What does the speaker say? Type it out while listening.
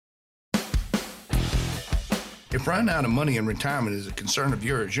If running out of money in retirement is a concern of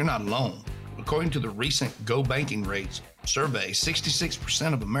yours, you're not alone. According to the recent Go Banking Rates survey,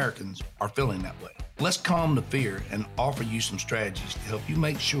 66% of Americans are feeling that way. Let's calm the fear and offer you some strategies to help you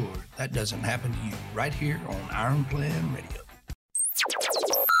make sure that doesn't happen to you right here on Iron Plan Radio.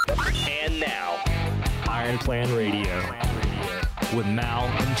 And now, Iron Plan Radio with Mal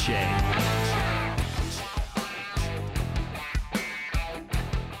and Chae.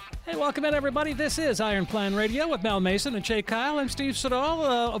 Hey, welcome in, everybody. This is Iron Plan Radio with Mal Mason and Chae Kyle. I'm Steve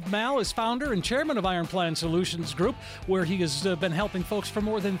Siddall. Mal is founder and chairman of Iron Plan Solutions Group, where he has been helping folks for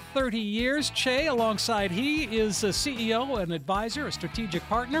more than 30 years. Chae, alongside he is a CEO, an advisor, a strategic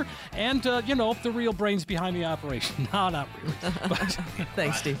partner, and, the real brains behind the operation. No, not really. But,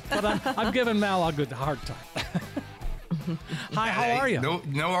 thanks, Steve. But I'm giving Mal a hard time. Hi, how are you?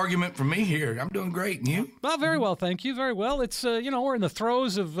 No argument from me here. I'm doing great. And you? Well, very well, thank you. Very well. It's, we're in the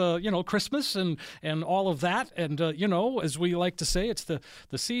throes of, Christmas and all of that. And, as we like to say, it's the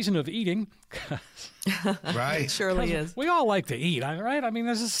season of eating. Right. It surely is. We all like to eat, right? I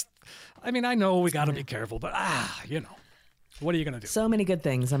mean, I know we got to be careful, but, what are you going to do? So many good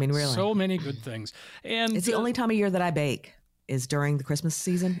things. I mean, really. So many good things. And it's the only time of year that I bake is during the Christmas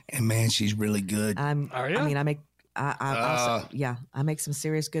season. And, man, she's really good. Are you? I mean, I make some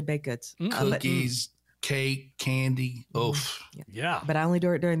serious good baked goods. Cookies, cake, candy. Oof. Yeah. But I only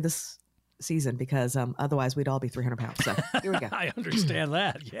do it during this season because otherwise we'd all be 300 pounds. So here we go. I understand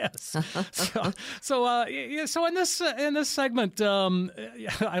that. Yes. So in this segment,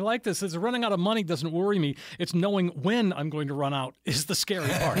 I like this. Is running out of money doesn't worry me. It's knowing when I'm going to run out is the scary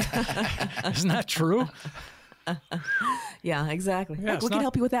part. Isn't that true? Yeah, exactly. Yeah, we can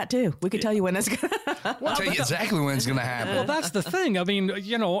help you with that too. We can tell you when that's going to I'll tell you exactly when it's going to happen. Well, that's the thing. I mean,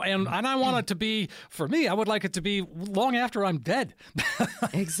 and I want it to be, for me, I would like it to be long after I'm dead.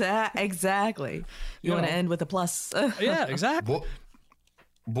 Exactly. You want to end with a plus. Yeah, exactly.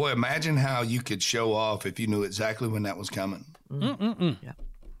 Boy, imagine how you could show off if you knew exactly when that was coming. Yeah.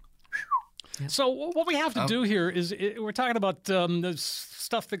 So what we have to do here is we're talking about the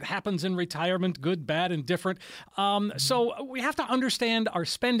stuff that happens in retirement, good, bad, and different. So we have to understand our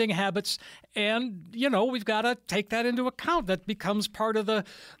spending habits, and we've got to take that into account. That becomes part of the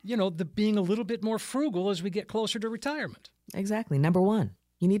being a little bit more frugal as we get closer to retirement. Exactly. Number one,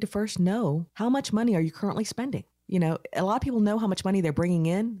 you need to first know how much money are you currently spending. A lot of people know how much money they're bringing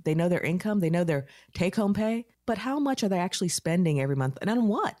in. They know their income. They know their take-home pay. But how much are they actually spending every month? And on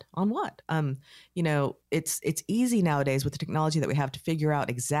what? It's easy nowadays with the technology that we have to figure out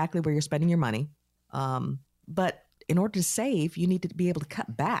exactly where you're spending your money. But in order to save, you need to be able to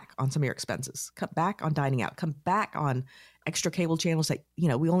cut back on some of your expenses. Cut back on dining out. Cut back on extra cable channels that,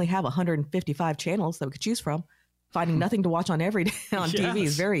 we only have 155 channels that we could choose from. Finding nothing to watch on every day on TV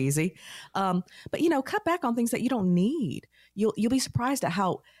is very easy. But cut back on things that you don't need. You'll be surprised at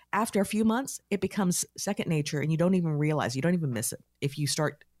how after a few months it becomes second nature and you don't even realize, you don't even miss it. If you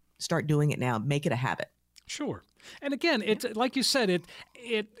start doing it now, make it a habit. Sure. And again, it's like you said,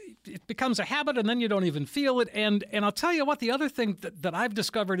 it becomes a habit and then you don't even feel it. And I'll tell you what, the other thing that I've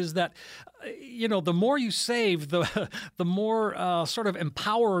discovered is that, the more you save, the more sort of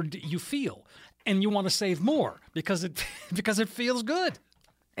empowered you feel. And you want to save more because it feels good.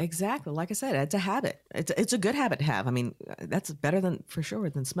 Exactly. Like I said, it's a habit. It's a good habit to have. I mean, that's better than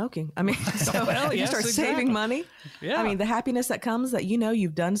smoking. I mean, so you start saving money. Yeah. I mean, the happiness that comes that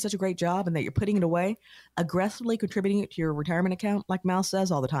you've done such a great job and that you're putting it away, aggressively contributing it to your retirement account, like Mal says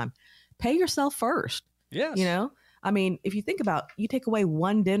all the time. Pay yourself first. Yes. I mean, if you think about, you take away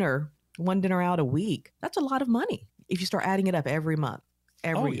one dinner out a week, that's a lot of money. If you start adding it up every month,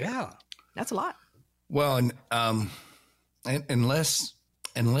 every year. Yeah. That's a lot. Well, and unless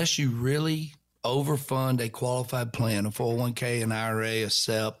you really overfund a qualified plan, a 401k, an IRA, a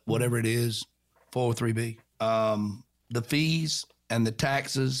SEP, whatever it is, 403b, the fees and the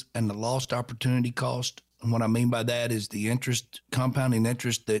taxes and the lost opportunity cost. And what I mean by that is the interest, compounding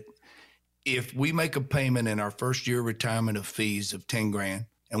interest, that if we make a payment in our first year retirement of fees of 10 grand,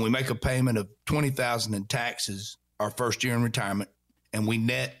 and we make a payment of 20,000 in taxes our first year in retirement, and we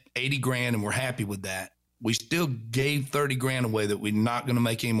net 80 grand and we're happy with that, we still gave 30 grand away that we're not going to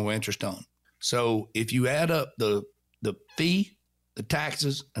make any more interest on. So if you add up the fee, the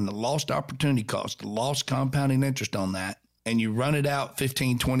taxes, and the lost opportunity cost, the lost compounding interest on that, and you run it out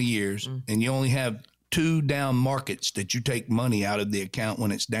 15, 20 years, and you only have 2 down markets that you take money out of the account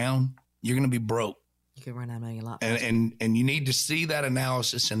when it's down, you're going to be broke. You can run out of money a lot. And you need to see that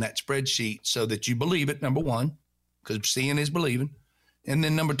analysis and that spreadsheet so that you believe it, number one, because seeing is believing. And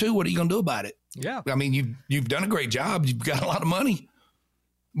then number two, what are you going to do about it? Yeah. I mean, you've done a great job. You've got a lot of money.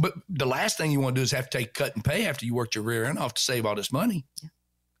 But the last thing you want to do is have to take cut and pay after you worked your rear end off to save all this money. Yeah.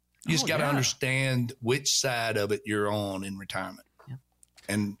 You just got to understand which side of it you're on in retirement. Yeah.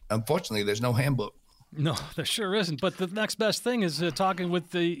 And unfortunately, there's no handbook. No, there sure isn't. But the next best thing is talking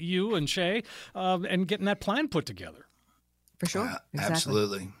with you and Chae and getting that plan put together. For sure. Exactly.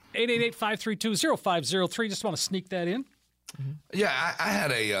 Absolutely. 888-532-0503. Just want to sneak that in. Mm-hmm. Yeah, I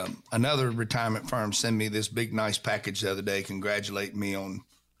had another retirement firm send me this big, nice package the other day, congratulating me on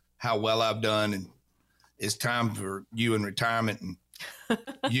how well I've done, and it's time for you in retirement, and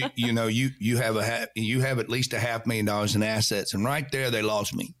you have at least $500,000 in assets, and right there they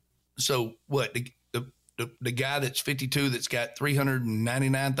lost me. So what? The guy that's 52 that's got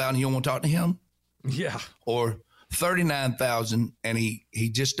 $399,000, you don't want to talk to him? Yeah. Or $39,000, and he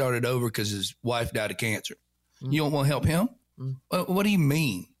just started over because his wife died of cancer. Mm-hmm. You don't want to help him? Mm-hmm. What do you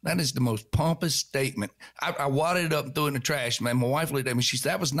mean? That is the most pompous statement. I wadded it up and threw it in the trash, man. My wife looked at me. She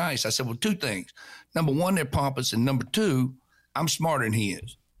said, that was nice. I said, well, two things. Number one, they're pompous. And number two, I'm smarter than he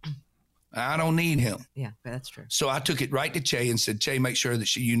is. I don't need him. Yeah, that's true. So I took it right to Chae and said, Chae, make sure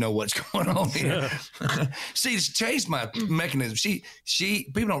that you know what's going on here. See, Chae's my mechanism. She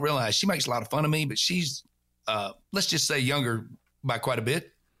people don't realize she makes a lot of fun of me, but she's, let's just say, younger by quite a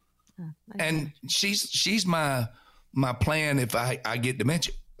bit. And she's my plan if I get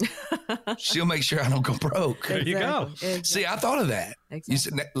dementia. She'll make sure I don't go broke. There you go. Exactly. See, I thought of that. Exactly. You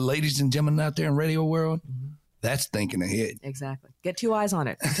said, ladies and gentlemen out there in radio world, that's thinking ahead. Exactly. Get two eyes on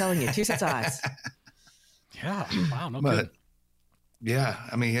it. I'm telling you, two sets of eyes. Yeah. Wow. No good. Yeah,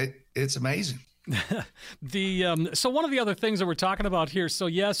 I mean, it's amazing. So one of the other things that we're talking about here, so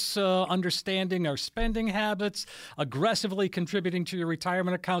yes, understanding our spending habits, aggressively contributing to your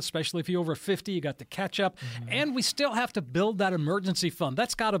retirement account, especially if you're over 50, you got to catch up, and we still have to build that emergency fund.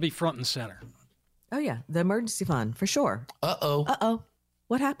 That's got to be front and center. Oh, yeah, the emergency fund, for sure. Uh-oh.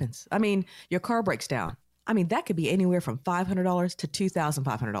 What happens? I mean, your car breaks down. I mean, that could be anywhere from $500 to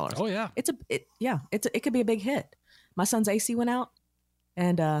 $2,500. Oh, yeah. It could be a big hit. My son's AC went out,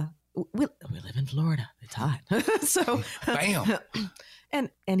 and we live in Florida. It's hot. So bam.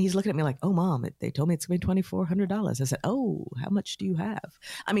 And he's looking at me like, oh, Mom, they told me it's going to be $2,400. I said, oh, how much do you have?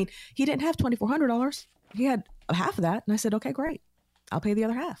 I mean, he didn't have $2,400. He had half of that. And I said, okay, great. I'll pay the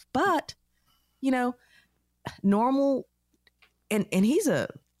other half. But, normal, and he's a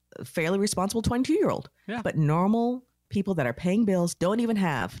fairly responsible 22-year-old. Yeah. But normal people that are paying bills don't even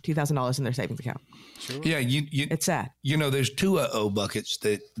have $2,000 in their savings account. Sure. Yeah, it's sad. There's two buckets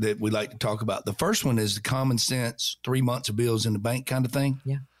that we like to talk about. The first one is the common sense 3 months of bills in the bank kind of thing.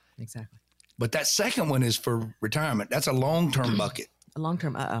 Yeah, exactly. But that second one is for retirement. That's a long-term bucket. A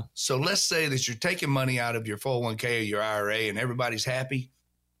long-term, So let's say that you're taking money out of your 401k or your IRA and everybody's happy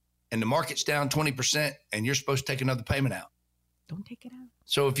and the market's down 20% and you're supposed to take another payment out. Don't take it out.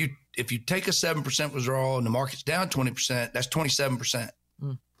 So if you take a 7% withdrawal and the market's down 20%, that's 27%.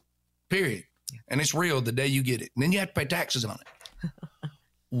 Period. Yeah. And it's real the day you get it. And then you have to pay taxes on it.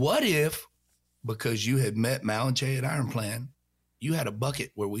 What if, because you had met Mal and Chae at Iron Plan, you had a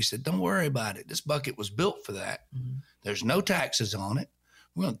bucket where we said, don't worry about it. This bucket was built for that. Mm-hmm. There's no taxes on it.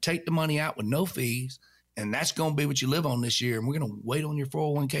 We're going to take the money out with no fees, and that's going to be what you live on this year, and we're going to wait on your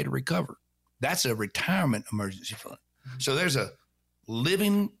 401k to recover. That's a retirement emergency fund. Mm-hmm. So there's a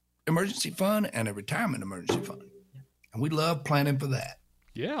living emergency fund and a retirement emergency fund. And we love planning for that.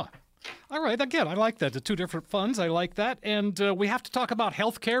 Yeah. All right. Again, I like that. The two different funds. I like that. And we have to talk about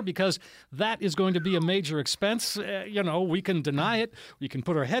health care because that is going to be a major expense. We can deny it. We can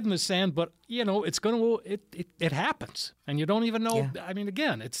put our head in the sand, but, it's going to, it happens. And you don't even know. Yeah. I mean,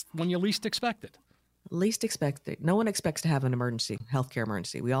 again, it's when you least expect it. Least expected. No one expects to have an emergency, healthcare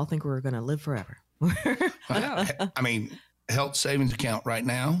emergency. We all think we're going to live forever. Yeah. I mean, health savings account right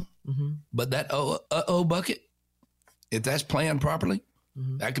now, but that bucket, if that's planned properly,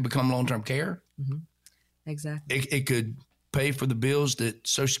 that could become long-term care. Exactly. It could pay for the bills that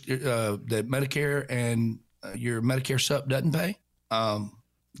that Medicare and your Medicare sup doesn't pay.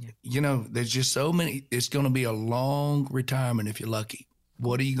 There's just so many. It's going to be a long retirement if you're lucky.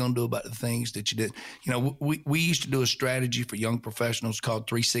 What are you going to do about the things that you did? We used to do a strategy for young professionals called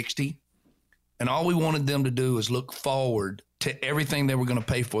 360. And all we wanted them to do is look forward to everything they were going to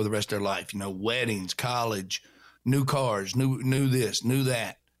pay for the rest of their life. Weddings, college, new cars, new this, new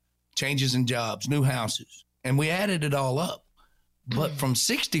that, changes in jobs, new houses. And we added it all up. But from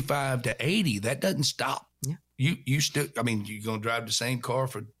 65 to 80, that doesn't stop. Yeah. You still, you're going to drive the same car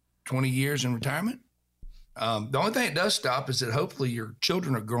for 20 years in retirement? The only thing that does stop is that hopefully your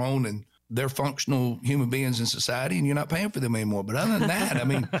children are grown and they're functional human beings in society and you're not paying for them anymore. But other than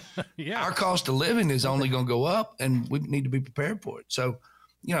that, our cost of living is only going to go up and we need to be prepared for it. So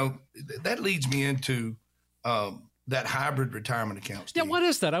that leads me into that hybrid retirement account, Steve. Yeah, what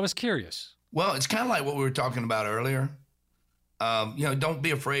is that? I was curious. Well, it's kind of like what we were talking about earlier. Don't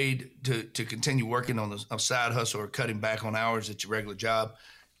be afraid to continue working on a side hustle or cutting back on hours at your regular job.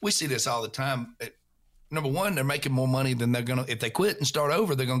 We see this all the time. Number one, they're making more money than they're going to, if they quit and start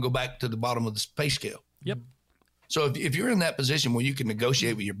over, they're going to go back to the bottom of the pay scale. Yep. So if you're in that position where you can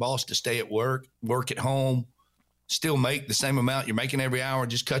negotiate with your boss to stay at work at home, still make the same amount you're making every hour,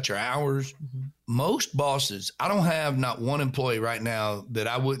 just cut your hours. Mm-hmm. Most bosses, I don't have not one employee right now that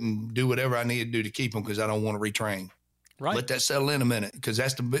I wouldn't do whatever I need to do to keep them because I don't want to retrain. Right. Let that settle in a minute, because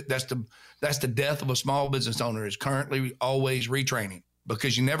that's the death of a small business owner, is currently always retraining,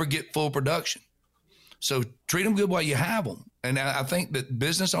 because you never get full production. So treat them good while you have them. And I think that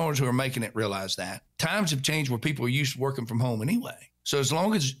business owners who are making it realize that. Times have changed where people are used to working from home anyway. So as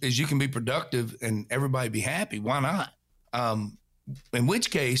long as you can be productive and everybody be happy, why not? In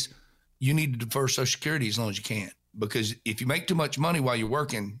which case, you need to defer Social Security as long as you can. Because if you make too much money while you're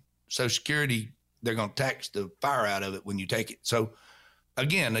working, Social Security, they're going to tax the fire out of it when you take it. So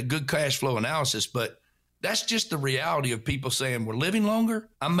again, a good cash flow analysis, but that's just the reality of people saying, we're living longer,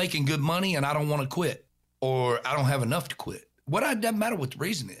 I'm making good money, and I don't want to quit, or I don't have enough to quit. It doesn't matter what the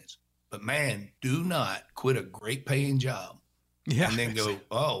reason is. But man, do not quit a great paying job. Yeah. And then go,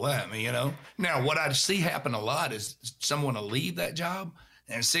 oh, well, Now, what I see happen a lot is someone will leave that job,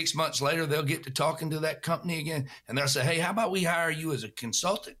 and 6 months later, they'll get to talking to that company again, and they'll say, hey, how about we hire you as a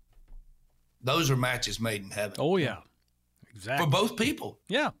consultant? Those are matches made in heaven. Oh, yeah. Exactly. For both people.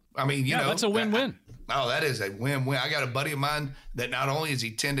 Yeah. That's a win-win. That is a win-win. I got a buddy of mine that not only is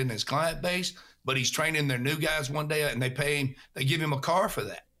he tending his client base, but he's training their new guys one day, and they give him a car for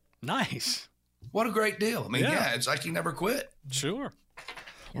that. Nice. What a great deal. It's like he never quit. Sure.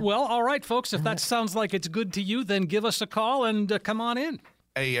 Yeah. Well, all right, folks, if that sounds like it's good to you, then give us a call and come on in.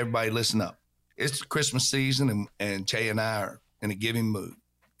 Hey, everybody, listen up. It's Christmas season, and Chae and I are in a giving mood.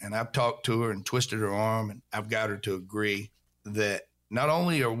 And I've talked to her and twisted her arm, and I've got her to agree that not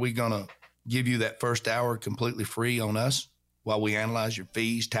only are we going to give you that first hour completely free on us while we analyze your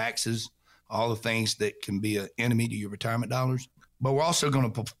fees, taxes, all the things that can be an enemy to your retirement dollars, but we're also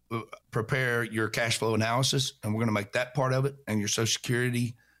going to prepare your cash flow analysis, and we're going to make that part of it, and your Social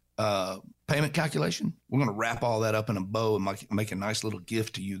Security payment calculation. We're going to wrap all that up in a bow and make a nice little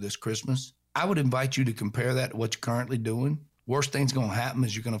gift to you this Christmas. I would invite you to compare that to what you're currently doing. Worst thing's going to happen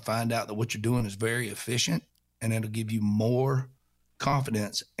is you're going to find out that what you're doing is very efficient, and it'll give you more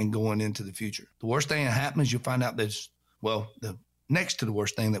confidence in going into the future. The worst thing that happens is you'll find out the next to the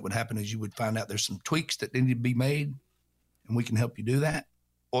worst thing that would happen is you would find out there's some tweaks that need to be made, and we can help you do that.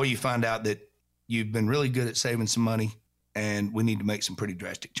 Or you find out that you've been really good at saving some money, and we need to make some pretty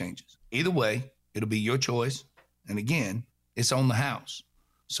drastic changes. Either way, it'll be your choice. And again, it's on the house.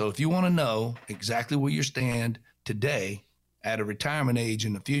 So if you want to know exactly where you stand today at a retirement age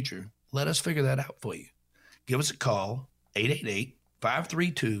in the future, let us figure that out for you. Give us a call,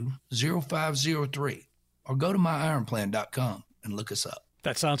 888-532-0503, or go to myironplan.com and look us up.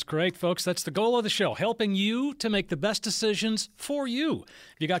 That sounds great, folks. That's the goal of the show, helping you to make the best decisions for you.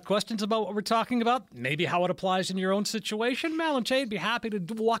 If you got questions about what we're talking about, maybe how it applies in your own situation, Mal and Chae would be happy to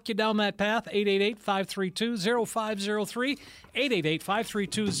walk you down that path. 888-532-0503,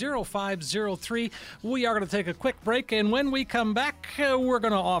 888-532-0503. We are going to take a quick break, and when we come back, we're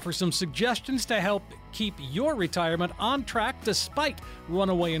going to offer some suggestions to help keep your retirement on track despite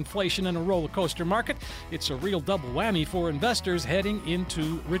runaway inflation and a roller coaster market. It's a real double whammy for investors heading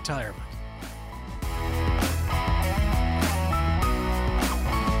into retirement.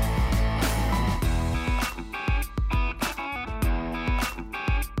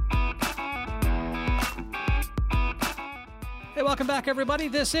 Hey, welcome back, everybody.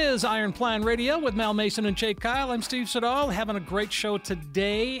 This is Iron Plan Radio with Mal Mason and Chae Kyle. I'm Steve Siddall, having a great show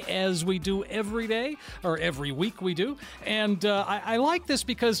today, as we do every day, or every week we do. And I like this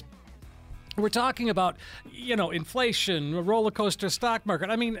because we're talking about, inflation, a roller coaster stock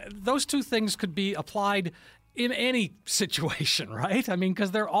market. I mean, those two things could be applied in any situation, right? I mean, because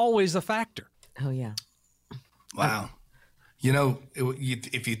they're always a factor. Oh, yeah. Wow.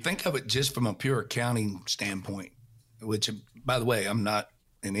 If you think of it just from a pure accounting standpoint, which, by the way, I'm not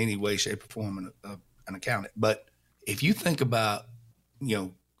in any way, shape, or form an accountant. But if you think about,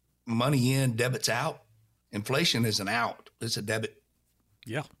 money in, debits out, inflation is an out. It's a debit.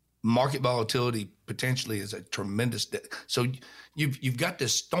 Yeah. Market volatility potentially is a tremendous so you've got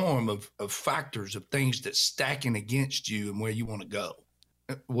this storm of factors of things that's stacking against you and where you want to go.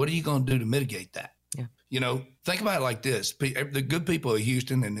 What are you going to do to mitigate that? Yeah. Think about it like this. The good people of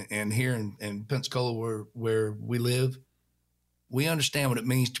Houston and here in Pensacola where we live, we understand what it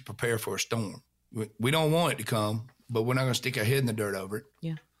means to prepare for a storm. We don't want it to come, but we're not going to stick our head in the dirt over it.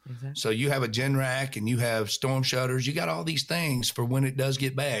 Yeah, exactly. So you have a gen rack and you have storm shutters. You got all these things for when it does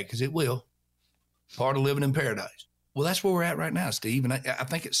get bad, because it will. Part of living in paradise. Well, that's where we're at right now, Steve. And I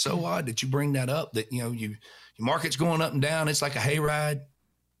think it's so odd that you bring that up, that, your market's going up and down. It's like a hayride.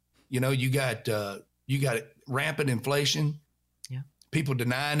 You got rampant inflation. Yeah. People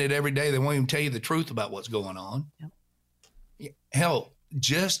denying it every day. They won't even tell you the truth about what's going on. Yep. Hell,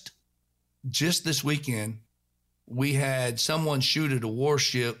 just this weekend, we had someone shoot at a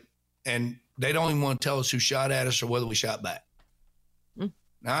warship, and they don't even want to tell us who shot at us or whether we shot back.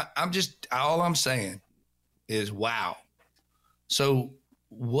 Now, all I'm saying is, wow. So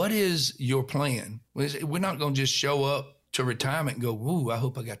what is your plan? We're not going to just show up to retirement and go, "Ooh, I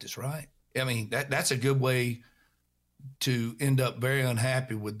hope I got this right." I mean, that's a good way to end up very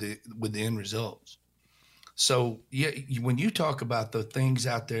unhappy with the end results. So yeah, when you talk about the things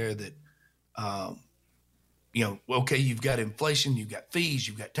out there that, okay, you've got inflation, you've got fees,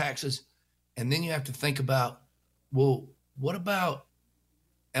 you've got taxes, and then you have to think about, well, what about,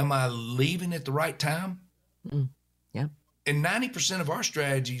 am I leaving at the right time? Yeah. In 90% of our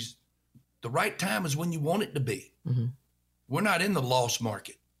strategies, the right time is when you want it to be. Mm-hmm. We're not in the loss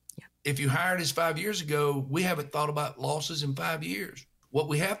market. Yeah. If you hired us 5 years ago, we haven't thought about losses in 5 years. What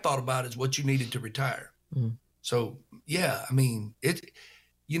we have thought about is what you needed to retire. Mm-hmm. So, yeah, I mean,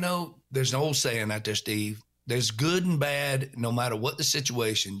 there's an old saying out there, Steve, there's good and bad, no matter what the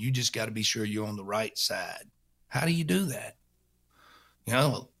situation. You just got to be sure you're on the right side. How do you do that?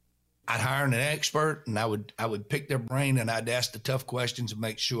 I'd hire an expert, and I would pick their brain, and I'd ask the tough questions and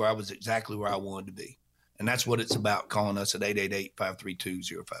make sure I was exactly where I wanted to be. And that's what it's about, calling us at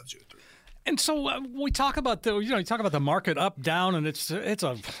 888-532-0503. And so we talk about the market up, down, and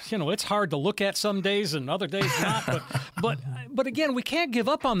it's hard to look at some days and other days not. But again, we can't give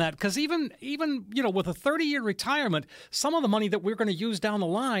up on that, because even with a 30-year retirement, some of the money that we're going to use down the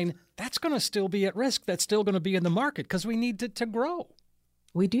line, that's going to still be at risk. That's still going to be in the market, because we need it to grow.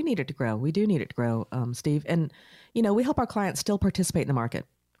 We do need it to grow. We do need it to grow, Steve. And, we help our clients still participate in the market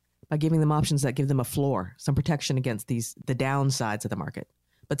by giving them options that give them a floor, some protection against the downsides of the market,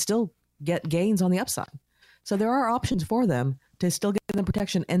 but still get gains on the upside. So there are options for them to still get them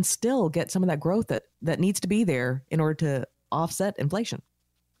protection and still get some of that growth that needs to be there in order to offset inflation.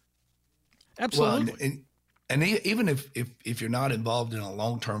 Absolutely. Well, and even if you're not involved in a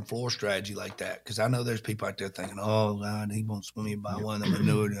long-term floor strategy like that, because I know there's people out there thinking, "Oh God, he wants me to buy one of them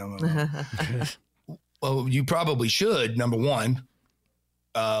annuities." Well, you probably should. Number one,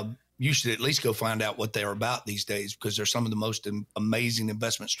 you should at least go find out what they're about these days, because they're some of the most amazing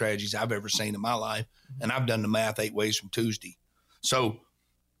investment strategies I've ever seen in my life. And I've done the math 8 ways from Tuesday. So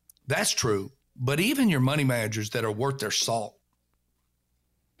that's true. But even your money managers that are worth their salt,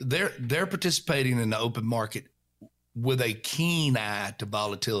 they're participating in the open market with a keen eye to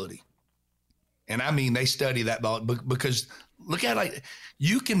volatility. And I mean, they study that because look at it,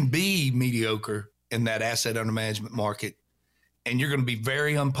 you can be mediocre in that asset under management market, and you're going to be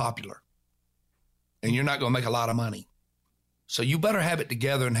very unpopular, and you're not going to make a lot of money. So you better have it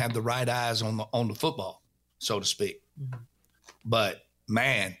together and have the right eyes on the football, so to speak. Mm-hmm. But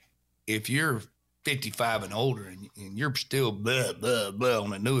man, if you're 55 and older and you're still blah, blah, blah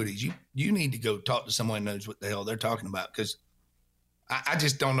on annuities, you need to go talk to someone who knows what the hell they're talking about, because I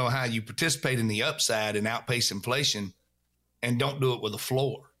just don't know how you participate in the upside and outpace inflation and don't do it with a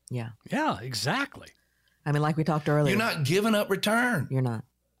floor. Yeah. Yeah, exactly. I mean, like we talked earlier. You're not giving up return. You're not.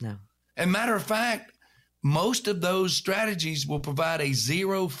 No. And matter of fact, most of those strategies will provide a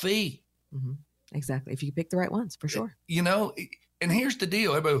zero fee. Mm-hmm. Exactly. If you pick the right ones, for sure. And here's the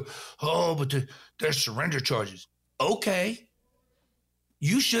deal. Everybody, but there's surrender charges. Okay.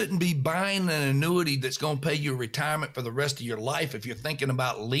 You shouldn't be buying an annuity that's going to pay you retirement for the rest of your life if you're thinking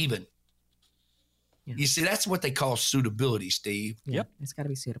about leaving. Yeah. You see, that's what they call suitability, Steve. Yeah, yep. It's got to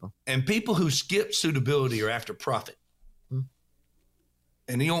be suitable. And people who skip suitability are after profit. Mm.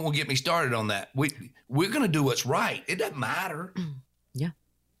 And you don't want to get me started on that. We're going to do what's right. It doesn't matter. Yeah.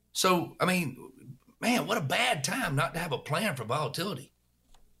 So, I mean, man, what a bad time not to have a plan for volatility.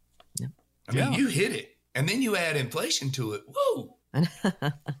 Yeah. I mean, you hit it. And then you add inflation to it. Woo!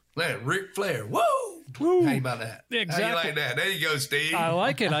 Ric Flair. Woo! Woo! How you about that? Exactly. How you like that? There you go, Steve. I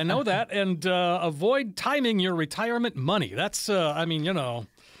like it. I know that. And avoid timing your retirement money. That's, I mean, no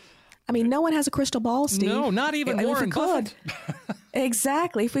one has a crystal ball, Steve. No, not even Warren Buffett.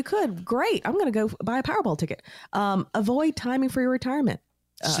 Exactly. If we could, great. I'm going to go buy a Powerball ticket. Avoid timing for your retirement.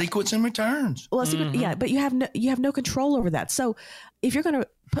 Sequence and returns. Well, yeah, but you have no control over that. So if you're going to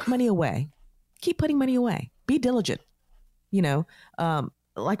put money away, keep putting money away. Be diligent.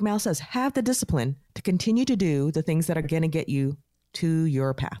 Like Mal says, have the discipline to continue to do the things that are going to get you to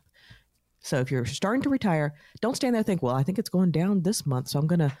your path. So if you're starting to retire, don't stand there and think, well, I think it's going down this month, so I'm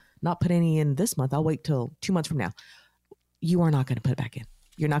going to not put any in this month. I'll wait till 2 months from now. You are not going to put it back in.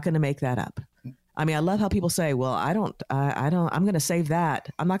 You're not going to make that up. I mean, I love how people say, well, I'm going to save that.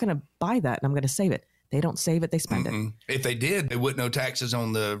 I'm not going to buy that and I'm going to save it. They don't save it, they spend it. If they did, they wouldn't owe taxes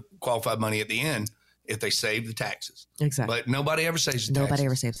on the qualified money at the end if they saved the taxes. Exactly. But nobody ever saves the taxes. Nobody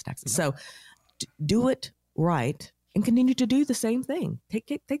ever saves the taxes. So do it right and continue to do the same thing.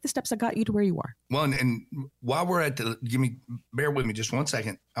 Take the steps that got you to where you are. Well, and while we're at bear with me just 1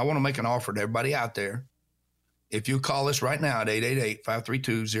 second. I want to make an offer to everybody out there. If you call us right now at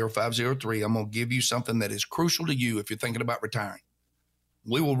 888-532-0503, I'm going to give you something that is crucial to you if you're thinking about retiring.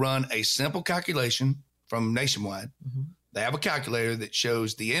 We will run a simple calculation from Nationwide. Mm-hmm. They have a calculator that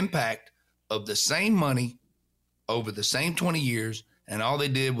shows the impact of the same money over the same 20 years, and all they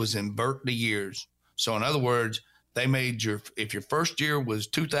did was invert the years. So in other words, they made if your first year was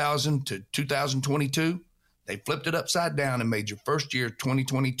 2000 to 2022, they flipped it upside down and made your first year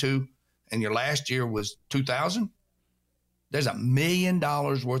 2022 and your last year was 2000. There's $1 million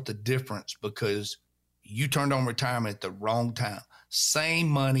worth of difference because you turned on retirement at the wrong time. Same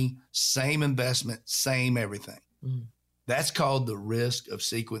money, same investment, same everything. Mm. That's called the risk of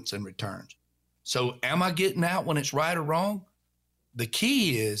sequence and returns. So am I getting out when it's right or wrong? The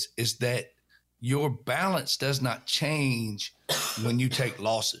key is that your balance does not change when you take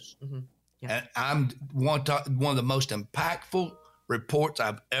losses. Mm-hmm. Yeah. And I'm one of the most impactful reports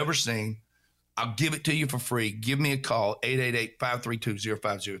I've ever seen. I'll give it to you for free. Give me a call,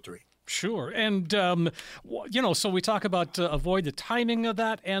 888-532-0503. Sure. And, so we talk about avoid the timing of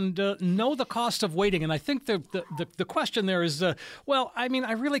that and know the cost of waiting. And I think the question there is, I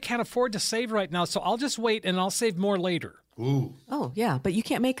really can't afford to save right now, so I'll just wait and I'll save more later. Ooh. Oh, yeah. But you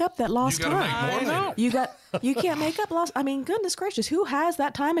can't make up that lost time. Make more later. You can't make up lost. I mean, goodness gracious, who has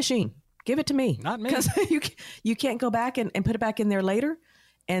that time machine? Give it to me. Not me. Because you can't go back and put it back in there later.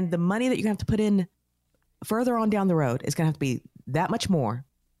 And the money that you have to put in further on down the road is going to have to be that much more.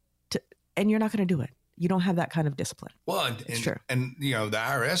 And you're not going to do it. You don't have that kind of discipline. Well, it's true. And, the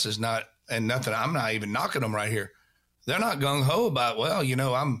IRS is not, and nothing, I'm not even knocking them right here. They're not gung-ho about,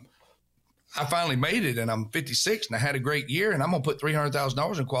 I finally made it and I'm 56 and I had a great year and I'm going to put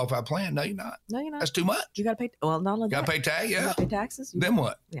 $300,000 in a qualified plan. No, you're not. No, you're not. That's too much. You got to pay. Well, not only that. You got to pay tax. Yeah. You got to pay taxes. Then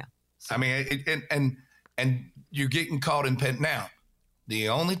what? Yeah. So. I mean, and you're getting caught in pen. Now, the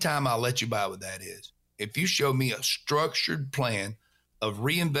only time I'll let you buy with that is if you show me a structured plan of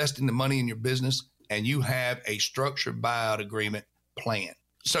reinvesting the money in your business and you have a structured buyout agreement plan.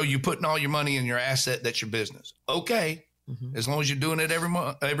 So you're putting all your money in your asset, that's your business. Okay. Mm-hmm. As long as you're doing it every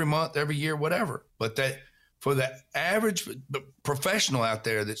month, every year, whatever. But that for the average professional out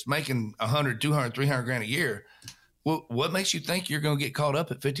there that's making 100, 200, 300 grand a year, what makes you think you're going to get caught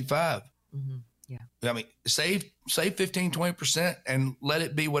up at 55? Mm-hmm. Yeah. I mean, save 15, 20% and let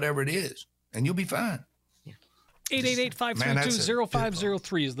it be whatever it is and you'll be fine.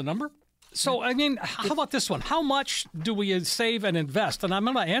 888-532-0503 is the number. So, I mean, how about this one? How much do we save and invest? And I'm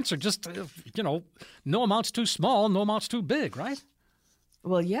going to answer just, no amount's too small, no amount's too big, right?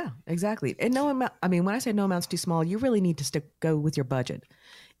 Well, yeah, exactly. And no amount, when I say no amount's too small, you really need to go with your budget.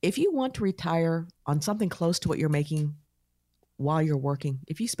 If you want to retire on something close to what you're making while you're working,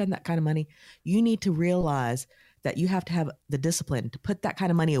 if you spend that kind of money, you need to realize that you have to have the discipline to put that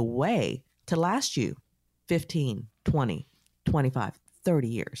kind of money away to last you 15, 20, 25, 30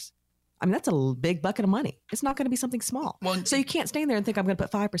 years. I mean, that's a big bucket of money. It's not going to be something small. Well, so you can't stand there and think I'm going to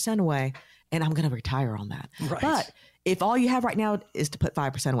put 5% away and I'm going to retire on that. Right. But if all you have right now is to put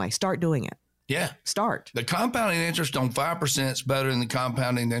 5% away, start doing it. Yeah. Start. The compounding interest on 5% is better than the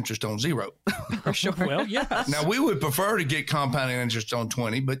compounding interest on 0. For sure. Well, yes. Now, we would prefer to get compounding interest on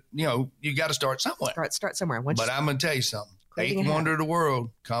 20, but, you got to start somewhere. Start somewhere. But I'm going to tell you something. Eighth wonder of the world,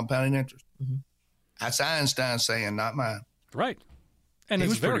 compounding interest. Mm-hmm. That's Einstein saying, not mine. Right. And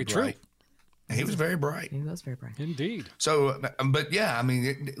it's very true. He was very bright. He was very bright. Indeed. So, but yeah, I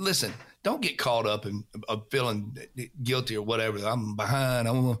mean, listen, don't get caught up in feeling guilty or whatever. I'm behind.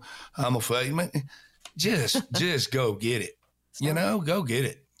 I'm a failure. Just go get it. Go get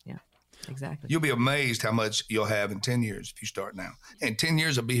it. Yeah, exactly. You'll be amazed how much you'll have in 10 years if you start now. And 10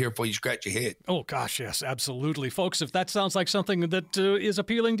 years will be here before you scratch your head. Oh, gosh, yes, absolutely. Folks, if that sounds like something that is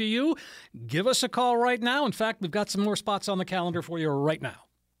appealing to you, give us a call right now. In fact, we've got some more spots on the calendar for you right now.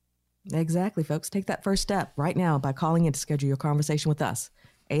 Exactly, folks. Take that first step right now by calling in to schedule your conversation with us.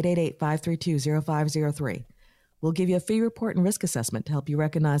 888-532-0503. We'll give you a fee report and risk assessment to help you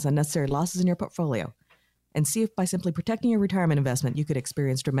recognize unnecessary losses in your portfolio. and see if by simply protecting your retirement investment, you could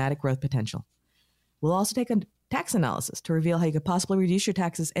experience dramatic growth potential. We'll also take a tax analysis to reveal how you could possibly reduce your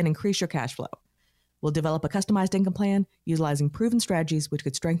taxes and increase your cash flow. We'll develop a customized income plan utilizing proven strategies which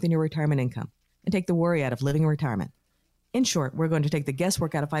could strengthen your retirement income and take the worry out of living in retirement. In short, we're going to take the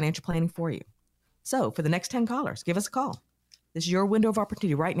guesswork out of financial planning for you. So, for the next 10 callers, give us a call. This is your window of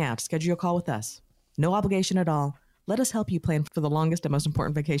opportunity right now to schedule your call with us. No obligation at all. Let us help you plan for the longest and most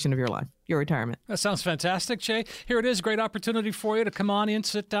important vacation of your life, your retirement. That sounds fantastic, Chae. Here it is, great opportunity for you to come on in,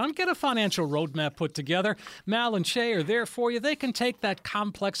 sit down, get a financial roadmap put together. Mal and Chae are there for you. They can take that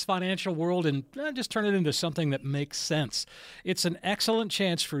complex financial world and just turn it into something that makes sense. It's an excellent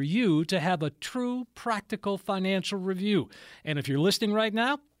chance for you to have a true, practical financial review. And if you're listening right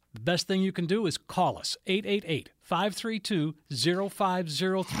now, the best thing you can do is call us,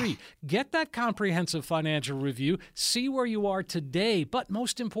 888-532-0503. Get that comprehensive financial review, see where you are today, but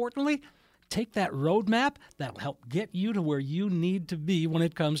most importantly, take that roadmap that'll help get you to where you need to be when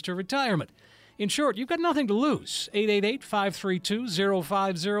it comes to retirement. In short, you've got nothing to lose.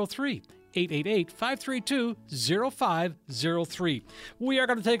 888-532-0503. 888-532-0503. We are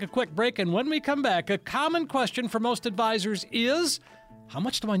going to take a quick break, and when we come back, a common question for most advisors is, how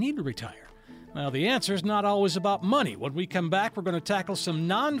much do I need to retire? Well, the answer is not always about money. When we come back, we're going to tackle some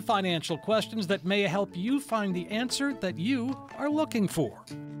non-financial questions that may help you find the answer that you are looking for.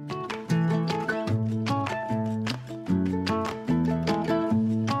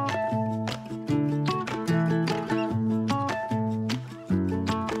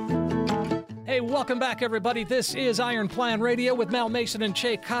 Welcome back, everybody. This is Iron Plan Radio with Mal Mason and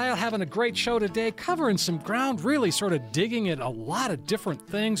Chae Kyle, having a great show today, covering some ground, really sort of digging at a lot of different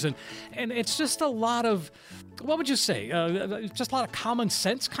things. And it's just a lot of, what would you say, just a lot of common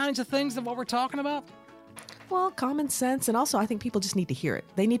sense kinds of things of what we're talking about? Well, common sense. And also, I think people just need to hear it.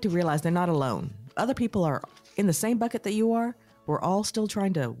 They need to realize they're not alone. Other people are in the same bucket that you are. We're all still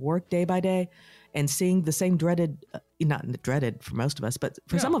trying to work day by day and seeing the same dreaded, not dreaded for most of us, but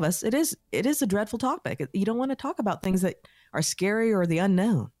for some of us, it is a dreadful topic. You don't want to talk about things that are scary or the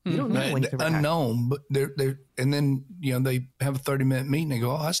unknown. You don't know when you can retire. Unknown, but they're and then they have a 30-minute meeting. They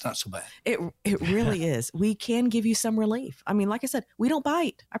go, "Oh, that's not so bad." It really is. We can give you some relief. I mean, like I said, we don't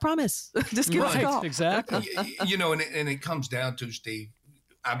bite. I promise. Just give us a call. Exactly. And it comes down to, Steve,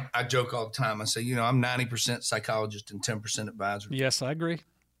 I joke all the time. I say, I'm 90% psychologist and 10% advisor. Yes, I agree.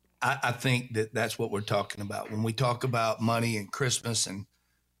 I think that's what we're talking about. When we talk about money and Christmas and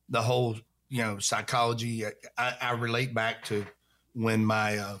the whole, psychology, I relate back to when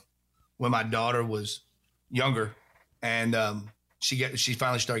my daughter was younger and she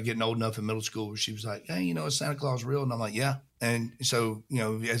finally started getting old enough in middle school where she was like, "Hey, is Santa Claus real?" And I'm like, "Yeah." And so,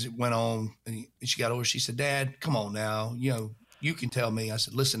 as it went on and she got older, she said, "Dad, come on now, you can tell me." I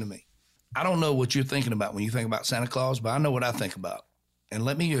said, "Listen to me. I don't know what you're thinking about when you think about Santa Claus, but I know what I think about. And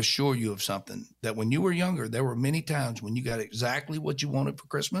let me assure you of something, that when you were younger, there were many times when you got exactly what you wanted for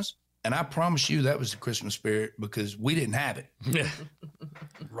Christmas. And I promise you that was the Christmas spirit because we didn't have it."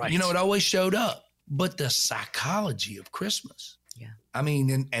 Right. It always showed up. But the psychology of Christmas. Yeah. I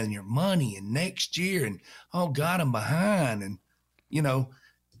mean, and your money and next year and, oh, God, I'm behind. And,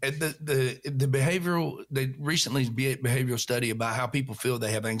 the recently behavioral study about how people feel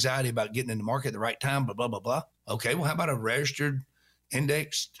they have anxiety about getting in the market at the right time, blah, blah, blah, blah. Okay, well, how about a registered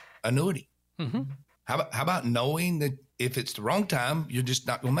indexed annuity? Mm-hmm. How about knowing that if it's the wrong time, you're just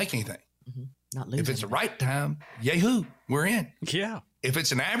not going to make anything? Mm-hmm. Not losing. If it's the right time, yay-hoo, we're in. Yeah. If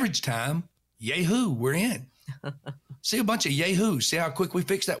it's an average time, yay-hoo, we're in. See a bunch of yay-hoos. See how quick we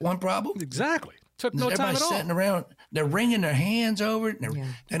fixed that one problem? Exactly. Took no time at all. Everybody's sitting around, they're wringing their hands over it. And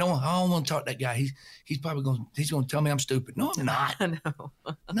they don't, I don't want to talk to that guy. He's probably going to tell me I'm stupid. No, I'm not.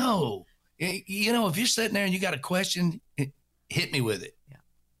 No. If you're sitting there and you got a question, hit me with it. Yeah.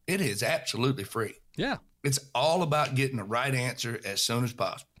 It is absolutely free. Yeah. It's all about getting the right answer as soon as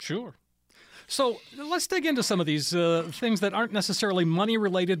possible. Sure. So let's dig into some of these things that aren't necessarily money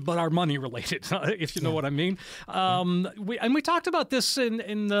related, but are money related, if you know what I mean. We talked about this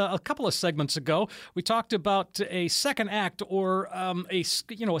in a couple of segments ago. We talked about a second act or a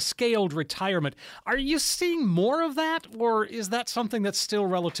scaled retirement. Are you seeing more of that, or is that something that's still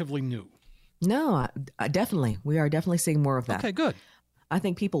relatively new? No, definitely. We are definitely seeing more of that. Okay, good. I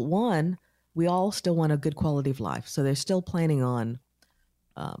think people, we all still want a good quality of life. So they're still planning on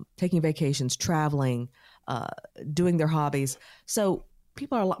taking vacations, traveling, doing their hobbies. So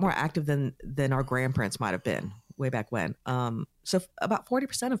people are a lot more active than our grandparents might have been way back when. So about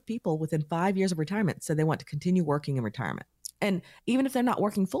 40% of people within 5 years of retirement said they want to continue working in retirement. And even if they're not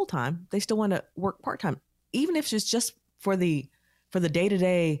working full time, they still want to work part time, even if it's just for the for the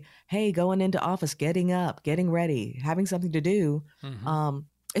day-to-day, hey, going into office, getting up, getting ready, having something to do.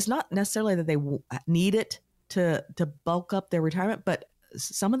 It's not necessarily that they need it to bulk up their retirement, but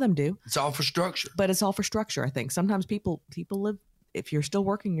some of them do. It's all for structure. But it's all for structure, I think. Sometimes people live, if you're still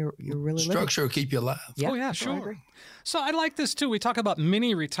working, you're really structure living. will keep you alive. Oh, yeah, sure. I agree. So I like this, too. We talk about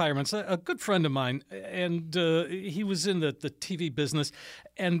mini retirements. A good friend of mine, and he was in the TV business.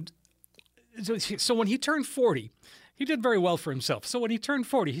 And so when he turned 40, he did very well for himself. So when he turned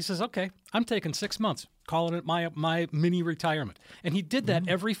 40, he says, okay, I'm taking 6 months, calling it my mini retirement. And he did that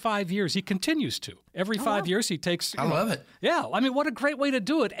every 5 years. He continues to. Every 5 years he takes. I love it. Yeah. I mean, what a great way to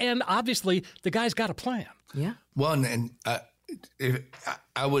do it. And obviously, the guy's got a plan. Yeah. Well, and if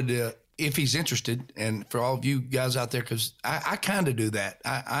I would, if he's interested, and for all of you guys out there, because I kind of do that.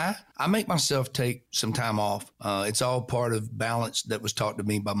 I make myself take some time off. It's all part of balance that was taught to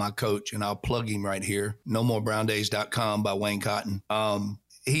me by my coach, and I'll plug him right here. NoMoreBrownDays.com by Wayne Cotton.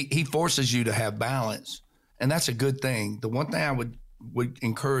 He forces you to have balance, and that's a good thing. The one thing I would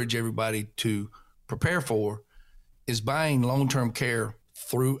encourage everybody to prepare for is buying long-term care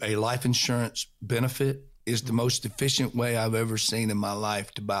through a life insurance benefit is the most efficient way I've ever seen in my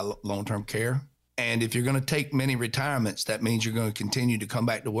life to buy long-term care. And if you're going to take many retirements, that means you're going to continue to come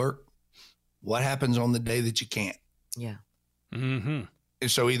back to work. What happens on the day that you can't? Yeah. Mm-hmm.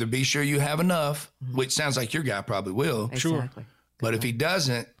 So either be sure you have enough, which sounds like your guy probably will. Exactly. But if he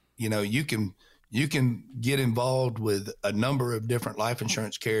doesn't, you can get involved with a number of different life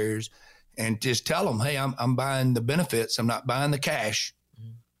insurance carriers and just tell them, hey, I'm buying the benefits. I'm not buying the cash.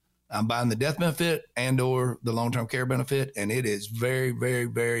 I'm buying the death benefit and or the long-term care benefit, and it is very, very,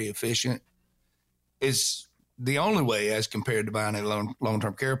 very efficient. It's the only way as compared to buying a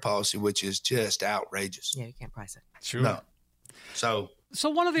long-term care policy, which is just outrageous. Yeah, you can't price it. Sure. No. So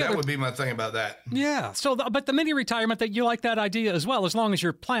one of the that other would be my thing about that. Yeah. So, but the mini retirement, that you like that idea as well, as long as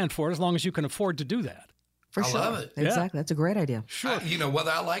you're planned for it, as long as you can afford to do that. For I sure. love it. Exactly. That's a great idea. Sure.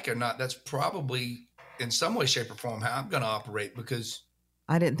 Whether I like it or not, that's probably in some way, shape, or form how I'm going to operate, because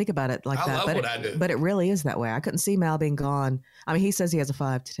I didn't think about it like I that. love but what I do. But it really is that way. I couldn't see Mal being gone. I mean, he says he has a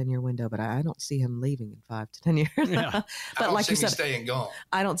 5 to 10 year window, but I don't see him leaving in 5 to 10 years. Yeah. I But don't like see you me said, staying gone.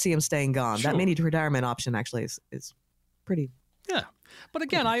 I don't see him staying gone. Sure. That mini retirement option actually is pretty. Yeah. But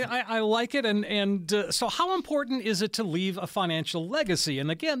again, I like it. And so how important is it to leave a financial legacy?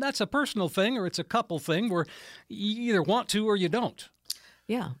 And again, that's a personal thing, or it's a couple thing where you either want to or you don't.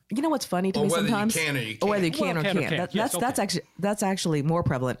 Yeah. You know what's funny to Or me whether you sometimes? can or you Or whether you can't. can Well, or can or can't. can't. Yes, That's actually more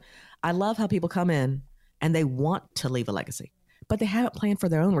prevalent. I love how people come in and they want to leave a legacy, but they haven't planned for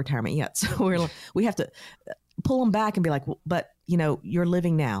their own retirement yet. So we have to pull them back and be like, well, but you're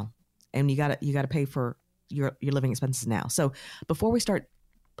living now, and you got to pay for your living expenses now. So before we start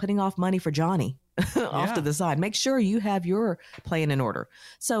putting off money for Johnny off to the side, make sure you have your plan in order.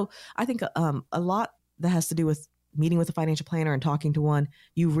 So I think a lot that has to do with meeting with a financial planner and talking to one,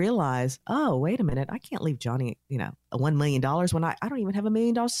 you realize, oh, wait a minute, I can't leave Johnny, $1 million when I don't even have $1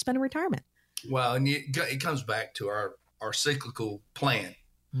 million to spend in retirement. Well, and it comes back to our cyclical plan.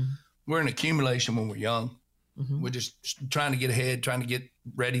 Mm-hmm. We're in accumulation when we're young. Mm-hmm. We're just trying to get ahead, trying to get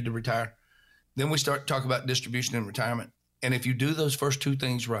ready to retire. Then we start talking about distribution and retirement. And if you do those first two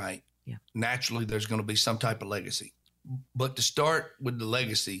things right, naturally there's going to be some type of legacy. But to start with the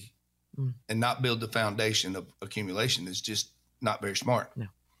legacy and not build the foundation of accumulation is just not very smart. No.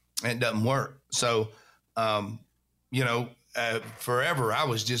 And it doesn't work. So, forever I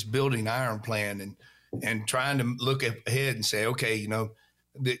was just building Iron Plan and trying to look ahead and say, okay,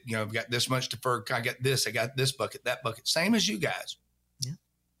 I've got this much deferred. I got this bucket, that bucket, same as you guys. Yeah.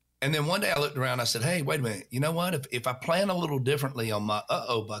 And then one day I looked around, I said, hey, wait a minute. You know what? If I plan a little differently on my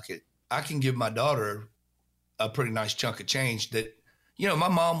bucket, I can give my daughter a pretty nice chunk of change that, my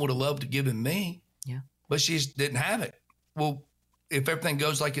mom would have loved to give him me, but she just didn't have it. Well, if everything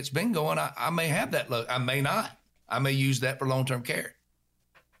goes like it's been going, I may have that. I may not. I may use that for long-term care.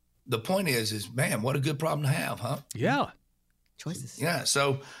 The point is, man, what a good problem to have, huh? Yeah. Choices. Yeah.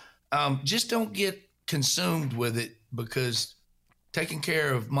 So just don't get consumed with it, because taking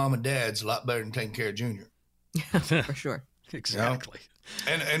care of mom and dad's a lot better than taking care of Junior. For sure. Exactly.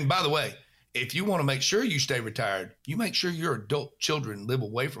 And by the way, if you want to make sure you stay retired, you make sure your adult children live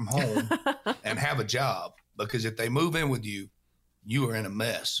away from home and have a job, because if they move in with you, you are in a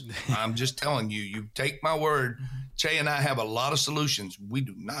mess. I'm just telling you, you take my word. Chae and I have a lot of solutions. We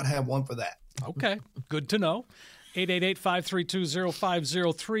do not have one for that. Okay. Good to know.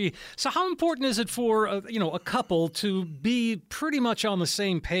 888-532-0503. So how important is it for a couple to be pretty much on the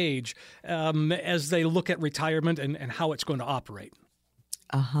same page as they look at retirement and how it's going to operate?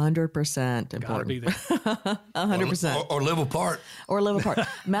 100% important. Gotta be there. 100%. Or live apart. Or live apart.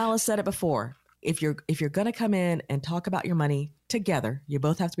 Mal has said it before. If you're going to come in and talk about your money together, you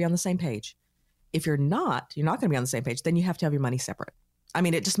both have to be on the same page. If you're not going to be on the same page, then you have to have your money separate. I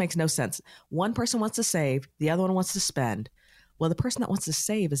mean, it just makes no sense. One person wants to save, the other one wants to spend. Well, the person that wants to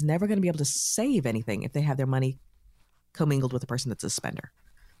save is never going to be able to save anything if they have their money commingled with the person that's a spender.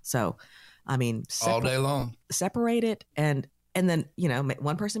 So, I mean, all day long. Separate it and then,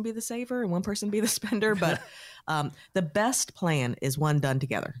 one person be the saver and one person be the spender. But the best plan is one done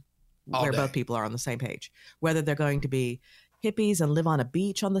together where both people are on the same page, whether they're going to be hippies and live on a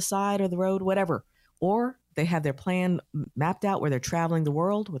beach on the side of the road, whatever, or they have their plan mapped out where they're traveling the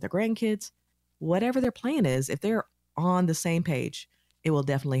world with their grandkids. Whatever their plan is, if they're on the same page, it will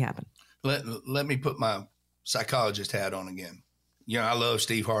definitely happen. Let me put my psychologist hat on again. I love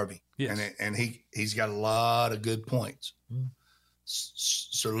Steve Harvey. Yes. And he's got a lot of good points. Mm.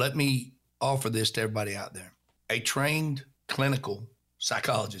 So let me offer this to everybody out there. A trained clinical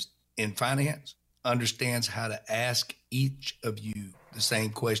psychologist in finance understands how to ask each of you the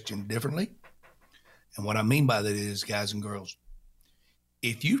same question differently. And what I mean by that is, guys and girls,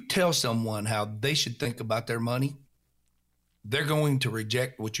 if you tell someone how they should think about their money, they're going to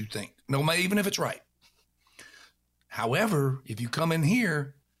reject what you think, even if it's right. However, if you come in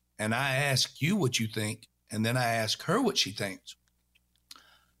here and I ask you what you think, and then I ask her what she thinks,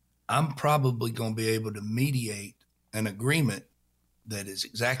 I'm probably going to be able to mediate an agreement that is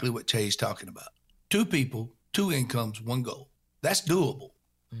exactly what Chae's talking about. 2 people, 2 incomes, 1 goal. That's doable.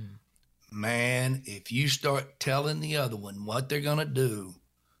 Mm. Man, if you start telling the other one what they're going to do,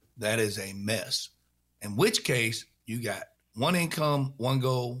 that is a mess. In which case, you got 1 income, 1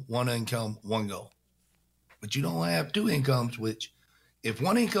 goal, 1 income, 1 goal. But you don't have 2 incomes, which if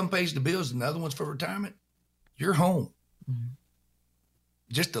 1 income pays the bills and the other one's for retirement, you're home. Mm-hmm.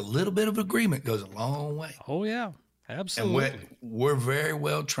 Just a little bit of agreement goes a long way. Oh, yeah, absolutely. And we're very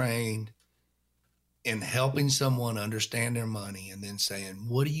well trained in helping someone understand their money and then saying,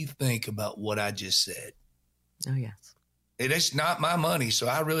 what do you think about what I just said? Oh, yes. It's not my money, so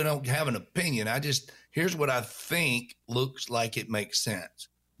I really don't have an opinion. Here's what I think looks like it makes sense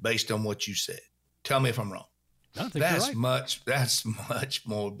based on what you said. Tell me if I'm wrong. I think you're right. That's much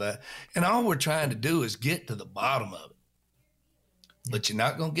more bad. And all we're trying to do is get to the bottom of it. But you're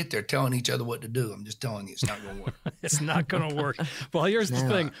not going to get there telling each other what to do. I'm just telling you, it's not going to work. It's not going to work. Well, here's the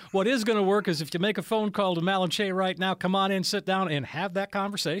thing. What is going to work is if you make a phone call to Mal and Chae right now, come on in, sit down, and have that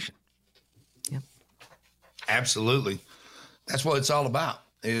conversation. Yep. Absolutely. That's what it's all about,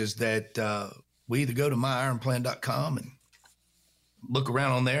 is that we either go to myironplan.com and look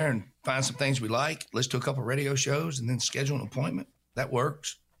around on there and find some things we like, listen to a couple of radio shows, and then schedule an appointment. That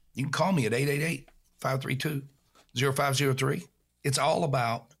works. You can call me at 888-532-0503. It's all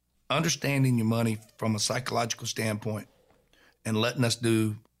about understanding your money from a psychological standpoint and letting us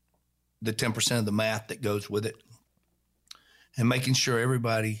do the 10% of the math that goes with it and making sure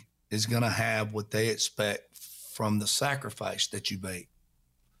everybody is going to have what they expect from the sacrifice that you made.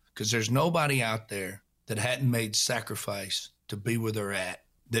 Because there's nobody out there that hadn't made sacrifice to be where they're at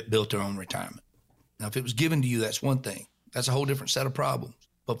that built their own retirement. Now, if it was given to you, that's one thing. That's a whole different set of problems.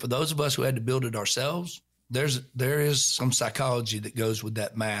 But for those of us who had to build it ourselves, there is some psychology that goes with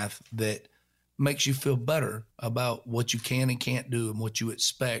that math that makes you feel better about what you can and can't do and what you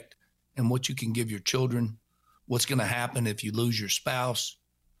expect and what you can give your children, what's going to happen if you lose your spouse,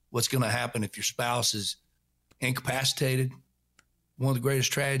 what's going to happen if your spouse is incapacitated. One of the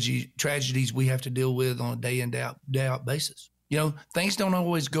greatest tragedies we have to deal with on a day in, day out basis. Things don't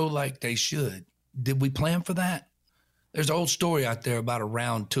always go like they should. Did we plan for that? There's an old story out there about a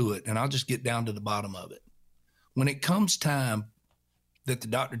round to it, and I'll just get down to the bottom of it. When it comes time that the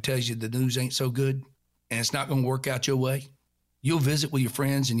doctor tells you the news ain't so good and it's not going to work out your way, you'll visit with your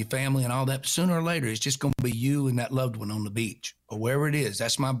friends and your family and all that. But sooner or later, it's just going to be you and that loved one on the beach or wherever it is.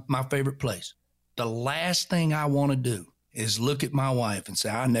 That's my favorite place. The last thing I want to do is look at my wife and say,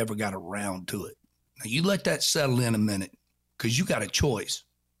 I never got around to it. Now, you let that settle in a minute because you got a choice.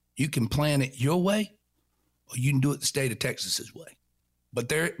 You can plan it your way or you can do it the state of Texas's way.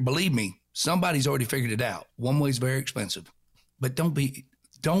 But believe me, somebody's already figured it out. One way is very expensive. But don't be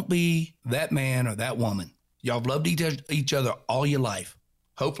that man or that woman. Y'all have loved each other all your life.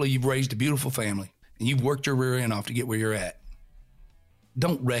 Hopefully you've raised a beautiful family and you've worked your rear end off to get where you're at.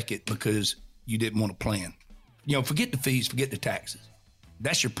 Don't wreck it because you didn't want to plan. Forget the fees, forget the taxes.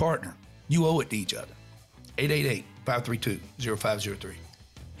 That's your partner. You owe it to each other. 888-532-0503.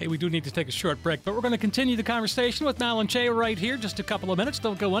 Hey, we do need to take a short break, but we're going to continue the conversation with Mal and Chae right here. Just a couple of minutes.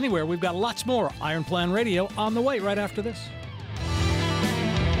 Don't go anywhere. We've got lots more Iron Plan Radio on the way right after this.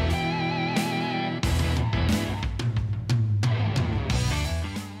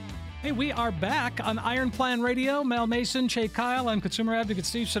 we are back on Iron Plan Radio. Mal Mason, Chae Kyle, I'm consumer advocate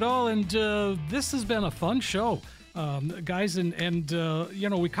Steve Siddall, and this has been a fun show. Guys, and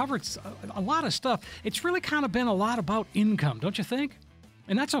we covered a lot of stuff. It's really kind of been a lot about income, don't you think?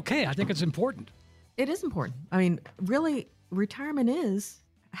 And that's okay. I think it's important. It is important. I mean, really, retirement is,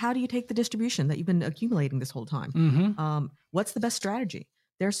 how do you take the distribution that you've been accumulating this whole time? Mm-hmm. What's the best strategy?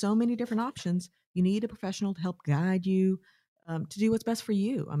 There's so many different options. You need a professional to help guide you to do what's best for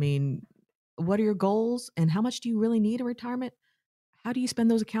you. I mean, what are your goals and how much do you really need in retirement? How do you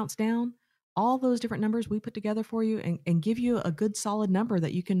spend those accounts down? All those different numbers we put together for you and give you a good solid number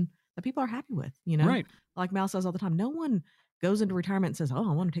that people are happy with, Right. Like Mal says all the time, no one goes into retirement and says, oh,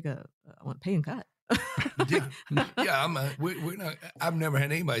 I want to pay and cut. We're not. I've never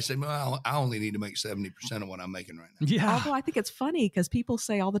had anybody say, "Well, I only need to make 70% of what I'm making right now." Yeah. Although I think it's funny because people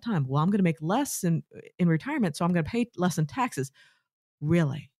say all the time, "Well, I'm going to make less in retirement, so I'm going to pay less in taxes."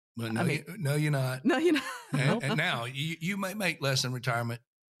 Really? But no, no, you're not. No, you're not. And now you may make less in retirement,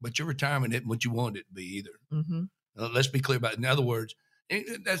 but your retirement isn't what you wanted it to be either. Mm-hmm. Let's be clear about it. In other words,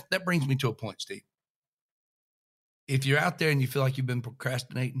 that brings me to a point, Steve. If you're out there and you feel like you've been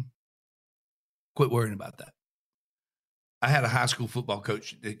procrastinating, quit worrying about that. I had a high school football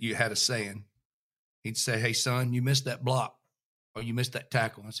coach that you had a saying. He'd say, "Hey, son, you missed that block or you missed that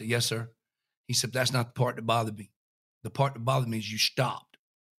tackle." I said, "Yes, sir." He said, "That's not the part that bothered me. The part that bothered me is you stopped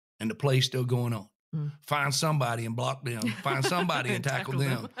and the play's still going on. Find somebody and block them. Find somebody and tackle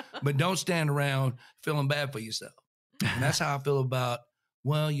them. But don't stand around feeling bad for yourself." And that's how I feel about,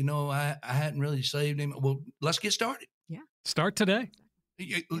 I hadn't really saved him. Well, let's get started. Yeah. Start today.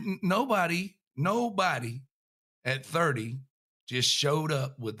 Nobody at 30 just showed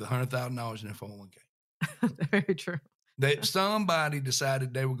up with the $100,000 in their 401k. Very true. That somebody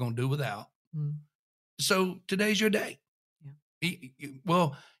decided they were going to do without. So today's your day. Yeah.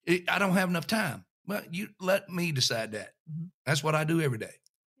 I don't have enough time. Well, you let me decide that. Mm-hmm. That's what I do every day.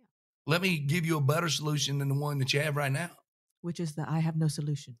 Yeah. Let me give you a better solution than the one that you have right now. Which is that I have no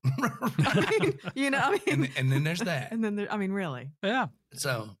solution. And then there's that. And then, really. Yeah.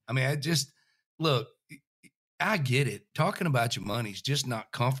 So, look, I get it. Talking about your money is just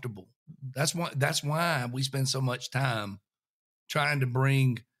not comfortable. That's why we spend so much time trying to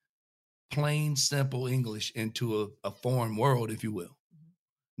bring plain, simple English into a foreign world, if you will.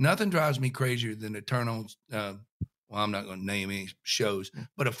 Mm-hmm. Nothing drives me crazier than to turn on, I'm not going to name any shows,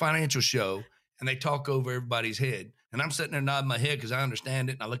 but a financial show, and they talk over everybody's head. And I'm sitting there nodding my head because I understand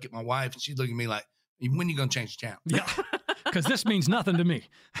it. And I look at my wife, and she's looking at me like, "When are you going to change the channel?" Yeah, because this means nothing to me.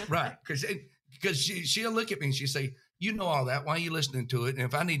 Right, because she'll look at me and she'll say, "You know all that. Why are you listening to it? And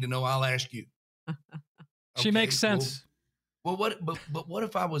if I need to know, I'll ask you." She makes sense. Well, what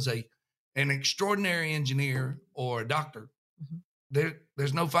if I was an extraordinary engineer or a doctor? Mm-hmm.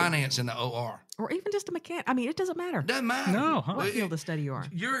 There's no finance in the OR. Or even just a mechanic. It doesn't matter. Doesn't matter. No. What field of study you are.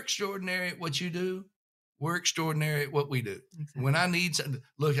 You're extraordinary at what you do. We're extraordinary at what we do. Exactly. When I need something,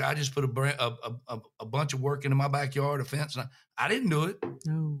 look, I just put a bunch of work into my backyard, a fence. I didn't do it.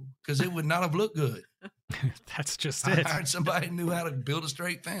 No. Because it would not have looked good. That's just I it. hired somebody who knew how to build a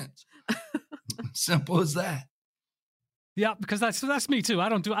straight fence. Simple as that. Yeah, because that's me too. I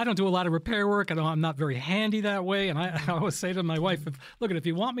don't do a lot of repair work. I'm not very handy that way. And I always say to my wife, if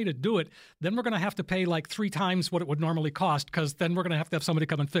you want me to do it, then we're going to have to pay like 3 times what it would normally cost, because then we're going to have somebody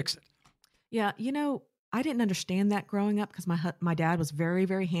come and fix it. Yeah, I didn't understand that growing up because my dad was very,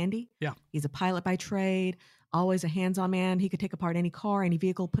 very handy. Yeah. He's a pilot by trade, always a hands-on man. He could take apart any car, any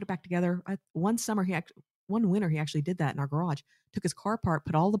vehicle, put it back together. One winter, he actually did that in our garage. Took his car apart,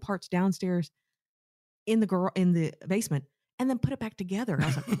 put all the parts downstairs in the basement, and then put it back together. I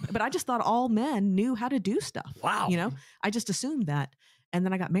was like, but I just thought all men knew how to do stuff. Wow. I just assumed that. And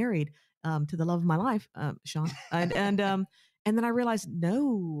then I got married to the love of my life, Sean. And then I realized,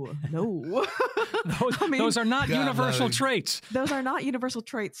 no. Those are not God universal traits. Those are not universal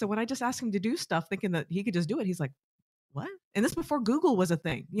traits. So when I just asked him to do stuff, thinking that he could just do it, he's like, "What?" And this before Google was a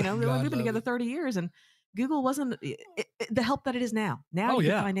thing. We've been together 30 years, and Google wasn't the help that it is now. Now you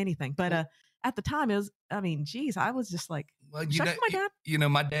can find anything. But at the time, it was. I was just like, well, my dad.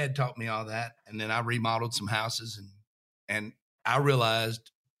 My dad taught me all that, and then I remodeled some houses, and I realized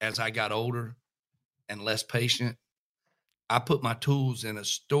as I got older and less patient, I put my tools in a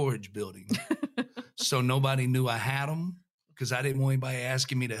storage building so nobody knew I had them, because I didn't want anybody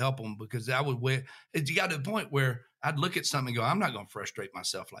asking me to help them, because you got to the point where I'd look at something and go, "I'm not going to frustrate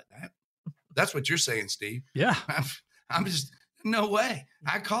myself like that." That's what you're saying, Steve. Yeah. I'm just, no way.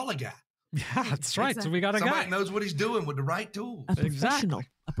 I call a guy. Yeah, that's right. Exactly. So we got a Somebody guy. knows what he's doing with the right tools. A professional.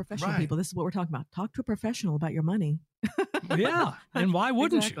 A professional, Right. people. This is what we're talking about. Talk to a professional about your money. Yeah. And why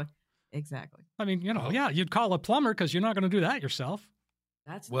wouldn't Exactly. Exactly. I mean, you'd call a plumber because you're not going to do that yourself.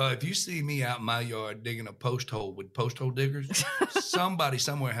 Well, if you see me out in my yard digging a post hole with post hole diggers, somebody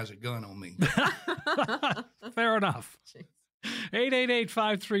somewhere has a gun on me. Fair enough.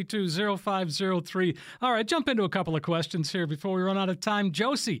 888-532-0503. All right, jump into a couple of questions here before we run out of time.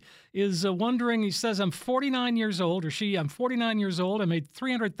 Josie is wondering, he says, I'm 49 years old, I'm 49 years old. I made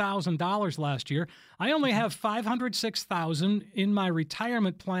 $300,000 last year. I only have $506,000 in my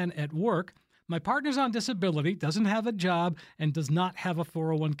retirement plan at work. My partner's on disability, doesn't have a job, and does not have a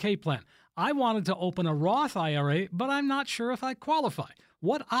 401k plan. I wanted to open a Roth IRA, but I'm not sure if I qualify.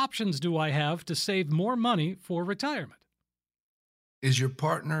 What options do I have to save more money for retirement? Is your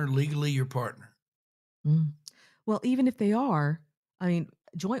partner legally your partner? Well, even if they are, I mean,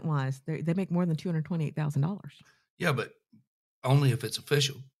 joint wise, they make more than $228,000. Yeah, but only if it's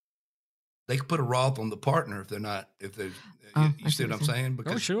official. They could put a Roth on the partner if they're not. You see what I'm saying?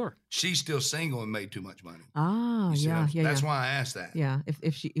 Because sure, she's still single and made too much money. Yeah. That's why I asked that. Yeah,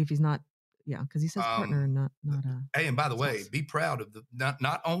 if he's not. Yeah, because he says partner and not. Hey, and by the way, be proud of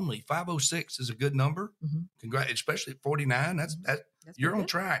not only 506 is a good number. Mm-hmm. Congrats, especially at 49. That's you're on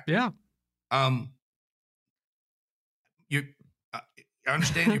track. Yeah. I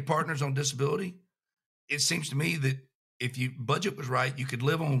understand your partner's on disability. It seems to me that if your budget was right, you could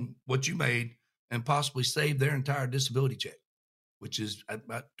live on what you made and possibly save their entire disability check, which is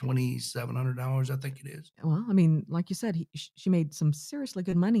about $2,700, I think it is. Well, I mean, like you said, she made some seriously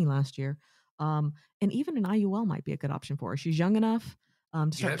good money last year. And even an IUL might be a good option for her. She's young enough to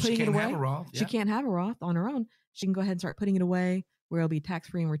start putting it away. Have a Roth. She can't have a Roth on her own. She can go ahead and start putting it away where it'll be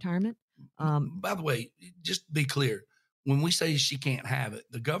tax-free in retirement. By the way, just to be clear, when we say she can't have it,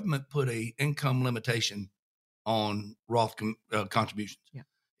 the government put a income limitation on Roth contributions. Yeah.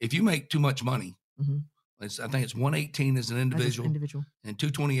 If you make too much money, mm-hmm. I think it's 118 as an individual, and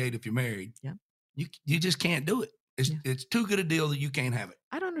 228 if you're married. Yeah. You just can't do it. It's too good a deal that you can't have it.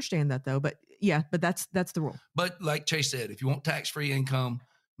 I don't understand that though, but that's the rule. But like Chae said, if you want tax-free income,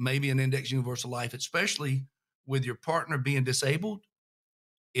 maybe an index universal life, especially with your partner being disabled,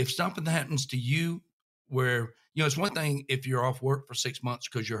 if something happens to you where, it's one thing if you're off work for 6 months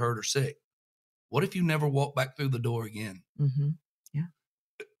because you're hurt or sick. What if you never walk back through the door again? Mm-hmm. Yeah.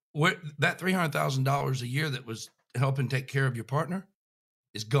 That $300,000 a year that was helping take care of your partner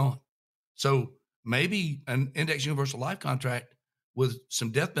is gone. So maybe an index universal life contract with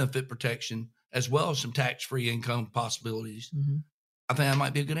some death benefit protection as well as some tax-free income possibilities. Mm-hmm. I think that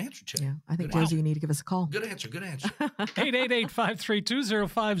might be a good answer, Chae. Yeah, I think, Josie, you need to give us a call. Good answer.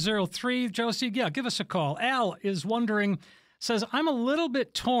 888-532-0503. Josie, give us a call. Al is wondering, says, I'm a little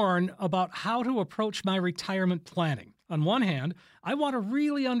bit torn about how to approach my retirement planning. On one hand, I want to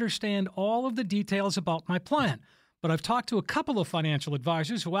really understand all of the details about my plan, but I've talked to a couple of financial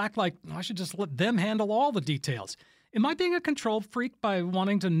advisors who act like I should just let them handle all the details. Am I being a control freak by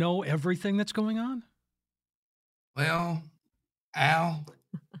wanting to know everything that's going on? Well, Al,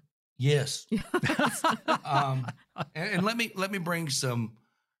 yes. And let me bring some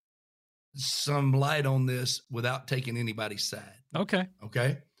light on this without taking anybody's side. Okay.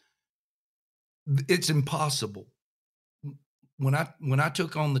 It's impossible. When I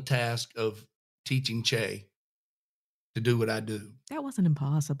took on the task of teaching Chae to do what I do, that wasn't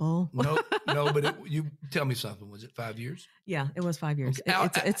impossible. No, but you tell me something. Was it 5 years? Yeah, it was 5 years.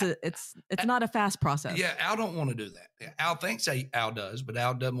 Okay. It's not a fast process. Yeah, Al don't want to do that. Al thinks Al does, but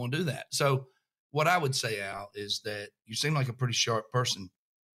Al doesn't want to do that. So what I would say, Al, is that you seem like a pretty sharp person.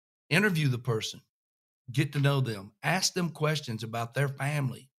 Interview the person, get to know them, ask them questions about their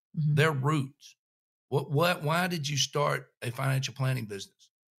family, mm-hmm. their roots. Why did you start a financial planning business?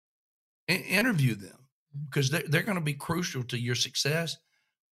 Interview them because they're going to be crucial to your success.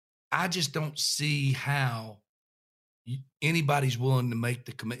 I just don't see how anybody's willing to make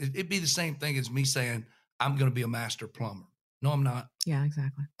the commitment. It'd be the same thing as me saying, I'm going to be a master plumber. No, I'm not. Yeah,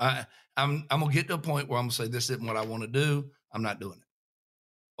 exactly. I'm going to get to a point where I'm going to say, this isn't what I want to do. I'm not doing it.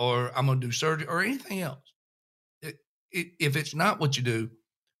 Or I'm going to do surgery or anything else. If it's not what you do,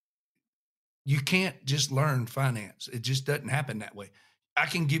 you can't just learn finance. It just doesn't happen that way. I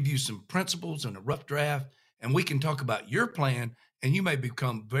can give you some principles and a rough draft, and we can talk about your plan, and you may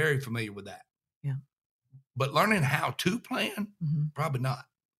become very familiar with that. Yeah. But learning how to plan, mm-hmm. Probably not.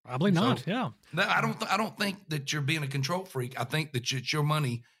 Yeah. I don't think that you're being a control freak. I think that it's your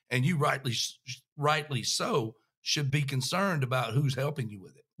money, and you rightly so should be concerned about who's helping you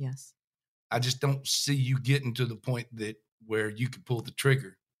with it. Yes. I just don't see you getting to the point where you could pull the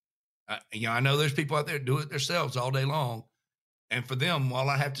trigger. I know there's people out there do it themselves all day long. And for them, all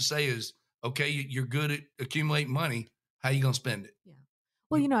I have to say is, okay, you're good at accumulating money. How you going to spend it? Yeah.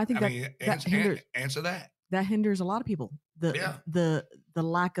 Well, I think answer that. That hinders a lot of people. The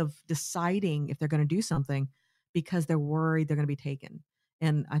lack of deciding if they're going to do something because they're worried they're going to be taken.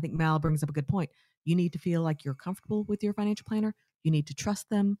 And I think Mal brings up a good point. You need to feel like you're comfortable with your financial planner. You need to trust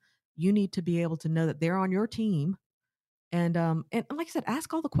them. You need to be able to know that they're on your team. And like I said,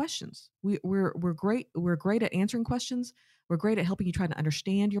 ask all the questions. We're great. We're great at answering questions. We're great at helping you try to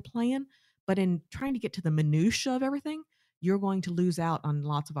understand your plan. But in trying to get to the minutia of everything, you're going to lose out on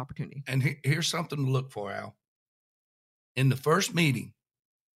lots of opportunity. And here's something to look for, Al. In the first meeting,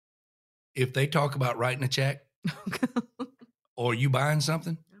 if they talk about writing a check or you buying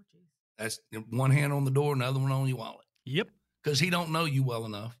something, that's one hand on the door, another one on your wallet. Yep. Because he don't know you well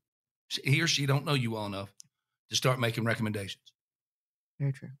enough. He or she don't know you well enough to start making recommendations.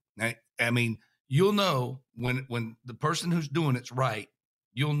 Very true. Now, I mean, you'll know when the person who's doing it's right,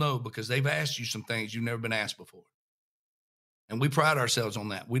 you'll know because they've asked you some things you've never been asked before. And we pride ourselves on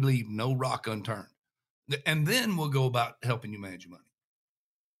that. We leave no rock unturned. And then we'll go about helping you manage your money.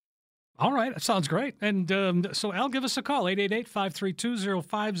 All right. That sounds great. And so, Al, give us a call,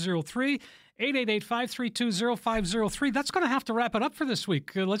 888-532-0503, 888-532-0503. That's going to have to wrap it up for this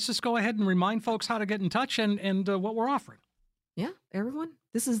week. Let's just go ahead and remind folks how to get in touch and what we're offering. Yeah, everyone,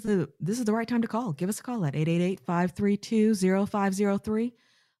 this is the right time to call. Give us a call at 888-532-0503.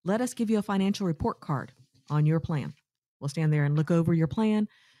 Let us give you a financial report card on your plan. We'll stand there and look over your plan,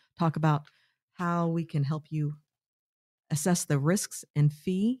 talk about how we can help you assess the risks and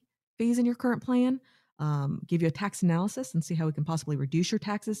fees in your current plan, give you a tax analysis and see how we can possibly reduce your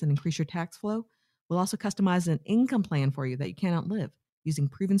taxes and increase your tax flow. We'll also customize an income plan for you that you can't outlive using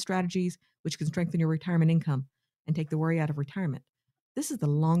proven strategies which can strengthen your retirement income and take the worry out of retirement. This is the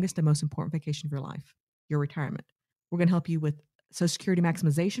longest and most important vacation of your life, your retirement. We're going to help you with Social Security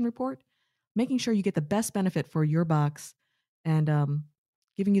maximization report, making sure you get the best benefit for your bucks, and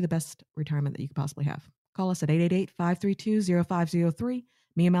giving you the best retirement that you could possibly have. Call us at 888-532-0503.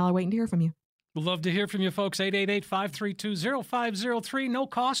 Me and Mal are waiting to hear from you. We'd love to hear from you, folks. 888-532-0503. No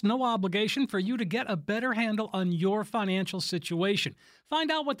cost, no obligation for you to get a better handle on your financial situation. Find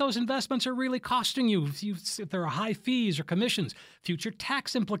out what those investments are really costing you. If there are high fees or commissions, future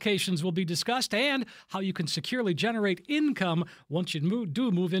tax implications will be discussed, and how you can securely generate income once you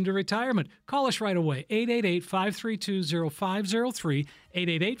move into retirement. Call us right away, 888-532-0503,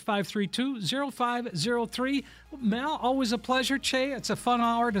 888-532-0503. Mal, always a pleasure. Chae, it's a fun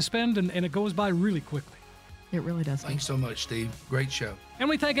hour to spend, and it goes by really quickly. It really does. Thanks so much, Steve. Great show. And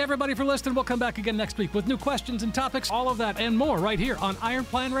we thank everybody for listening. We'll come back again next week with new questions and topics, all of that and more right here on Iron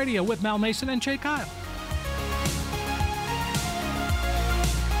Plan Radio with Mal Mason and Chae Kyle.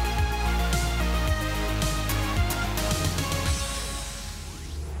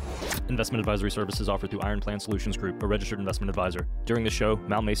 Investment advisory services offered through Iron Plan Solutions Group, a registered investment advisor. During the show,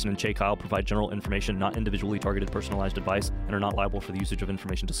 Mal Mason and Chae Kyle provide general information, not individually targeted personalized advice, and are not liable for the usage of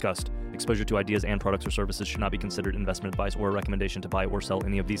information discussed. Exposure to ideas and products or services should not be considered investment advice or a recommendation to buy or sell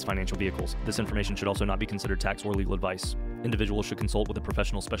any of these financial vehicles. This information should also not be considered tax or legal advice. Individuals should consult with a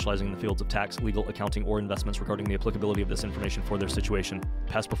professional specializing in the fields of tax, legal, accounting, or investments regarding the applicability of this information for their situation.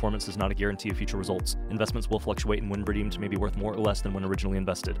 Past performance is not a guarantee of future results. Investments will fluctuate, and when redeemed may be worth more or less than when originally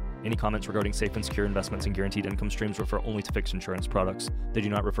invested. Any comments regarding safe and secure investments and guaranteed income streams refer only to fixed insurance products. They do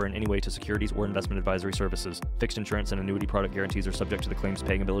not refer in any way to securities or investment advisory services. Fixed insurance and annuity product guarantees are subject to the claims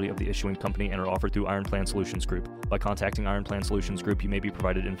paying ability of the issuing company and are offered through Iron Plan Solutions Group. By contacting Iron Plan Solutions Group, you may be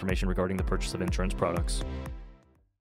provided information regarding the purchase of insurance products.